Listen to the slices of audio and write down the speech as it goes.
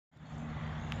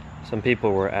Some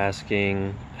people were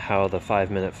asking how the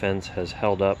 5-minute fence has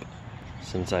held up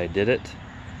since I did it,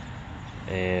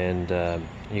 and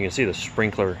you can see the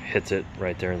sprinkler hits it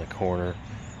right there in the corner,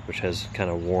 which has kind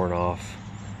of worn off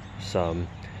some.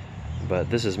 But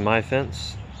this is my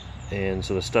fence, and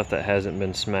so the stuff that hasn't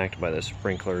been smacked by the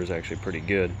sprinkler is actually pretty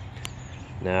good.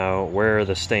 Now where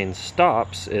the stain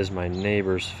stops is my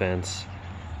neighbor's fence.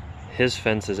 His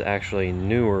fence is actually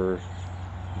newer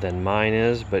than mine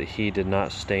is, but he did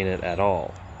not stain it at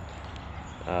all.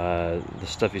 The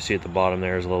stuff you see at the bottom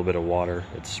there is a little bit of water.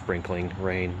 It's sprinkling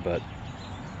rain, but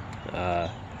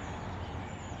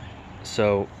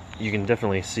so you can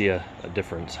definitely see a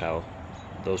difference how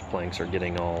those planks are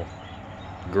getting all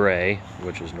gray,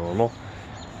 which is normal.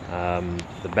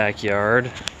 The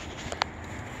backyard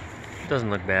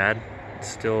doesn't look bad. It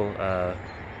still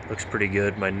looks pretty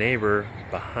good. My neighbor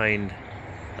behind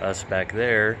us back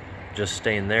there just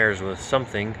stained theirs with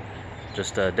something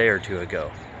just a day or two ago,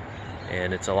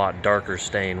 and it's a lot darker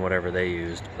stain whatever they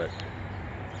used. But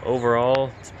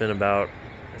overall it's been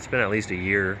at least a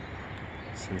year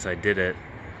since I did it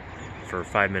for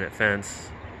 5-minute fence,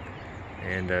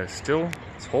 and still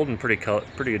it's holding pretty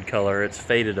good color. It's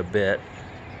faded a bit.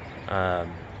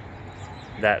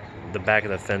 That the back of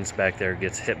the fence back there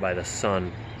gets hit by the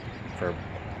sun for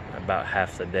about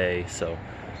half the day, so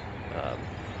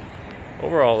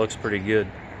overall it looks pretty good.